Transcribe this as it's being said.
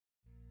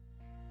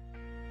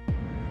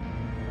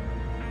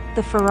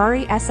The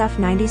Ferrari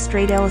SF90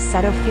 Stradale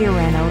Assetto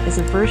Fiorano is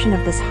a version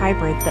of this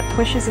hybrid that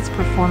pushes its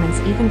performance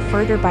even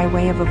further by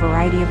way of a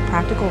variety of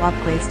practical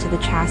upgrades to the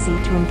chassis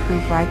to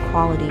improve ride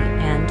quality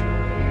and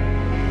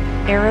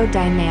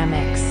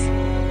aerodynamics.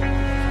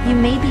 You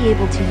may be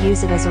able to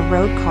use it as a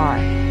road car,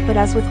 but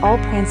as with all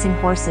prancing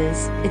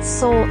horses, its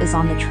soul is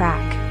on the track.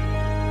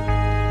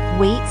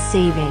 Weight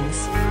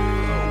savings.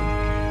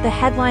 The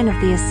headline of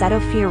the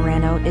Assetto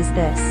Fiorano is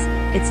this: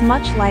 it's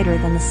much lighter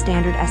than the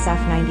standard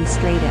SF90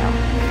 Stradale.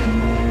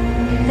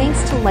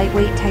 Thanks to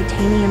lightweight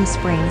titanium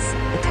springs,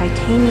 the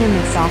titanium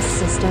exhaust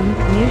system,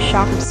 new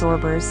shock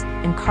absorbers,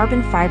 and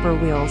carbon fiber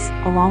wheels,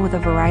 along with a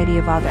variety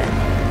of other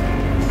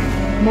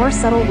more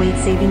subtle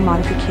weight-saving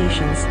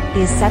modifications,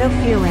 the Assetto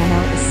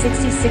Fiorano is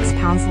 66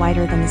 pounds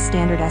lighter than the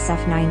standard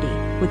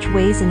SF90, which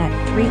weighs in at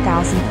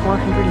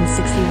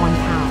 3,461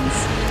 pounds.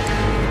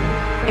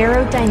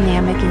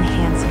 Aerodynamic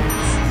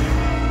enhancements.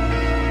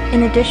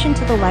 In addition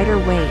to the lighter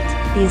weight,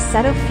 the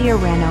Assetto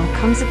Fiorano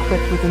comes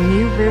equipped with a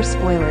new rear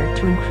spoiler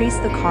to increase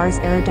the car's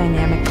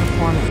aerodynamic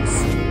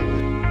performance.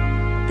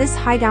 This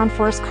high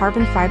downforce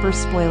carbon fiber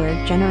spoiler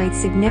generates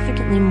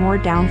significantly more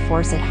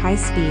downforce at high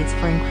speeds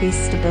for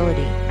increased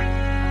stability.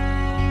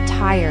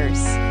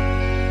 Tires.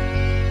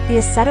 The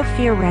Assetto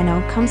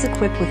Fiorano comes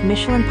equipped with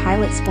Michelin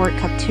Pilot Sport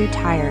Cup 2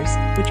 tires,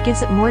 which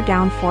gives it more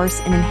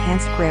downforce and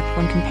enhanced grip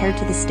when compared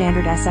to the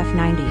standard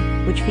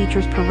SF90, which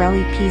features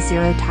Pirelli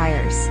P0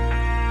 tires.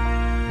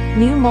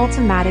 New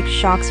Multimatic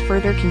shocks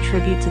further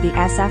contribute to the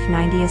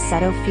SF90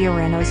 Assetto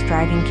Fiorano's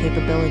driving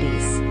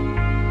capabilities.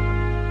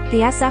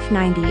 The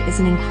SF90 is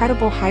an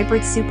incredible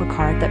hybrid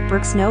supercar that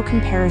brooks no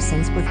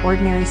comparisons with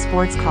ordinary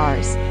sports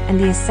cars, and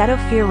the Assetto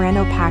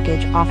Fiorano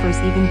package offers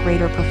even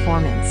greater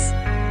performance.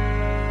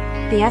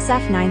 The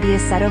SF90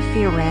 Assetto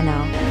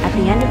Fiorano, at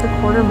the end of the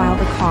quarter-mile,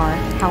 the car,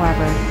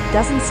 however,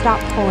 doesn't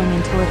stop pulling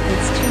until it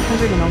hits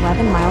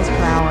 211 miles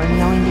per hour.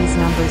 Knowing these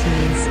numbers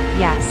means,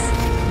 yes,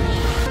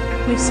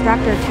 we've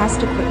strapped our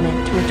test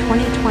equipment to a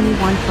 2021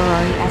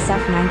 Ferrari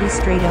SF90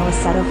 Stradale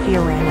Assetto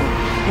Fiorano,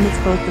 and it's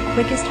both the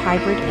quickest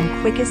hybrid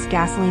and quickest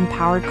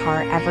gasoline-powered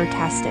car ever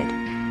tested.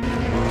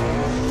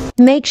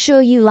 Make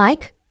sure you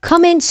like,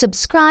 comment,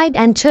 subscribe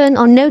and turn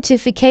on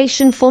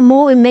notification for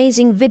more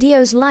amazing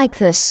videos like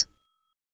this.